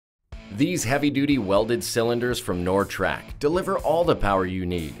These heavy-duty welded cylinders from NorTrac deliver all the power you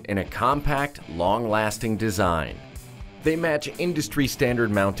need in a compact, long-lasting design. They match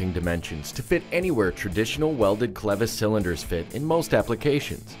industry-standard mounting dimensions to fit anywhere traditional welded clevis cylinders fit in most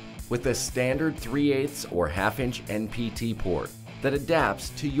applications, with a standard 3/8 or 1/2-inch NPT port that adapts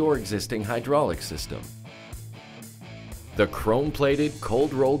to your existing hydraulic system. The chrome-plated,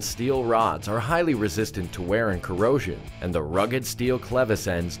 cold-rolled steel rods are highly resistant to wear and corrosion, and the rugged steel clevis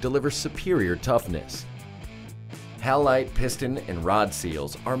ends deliver superior toughness. Halite piston and rod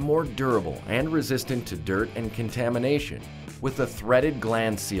seals are more durable and resistant to dirt and contamination, with a threaded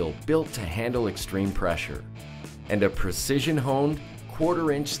gland seal built to handle extreme pressure, and a precision-honed,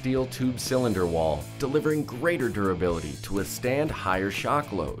 1/4-inch steel tube cylinder wall delivering greater durability to withstand higher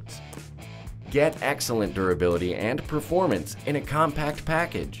shock loads. Get excellent durability and performance in a compact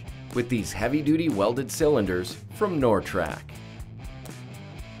package with these heavy-duty welded cylinders from NorTrac.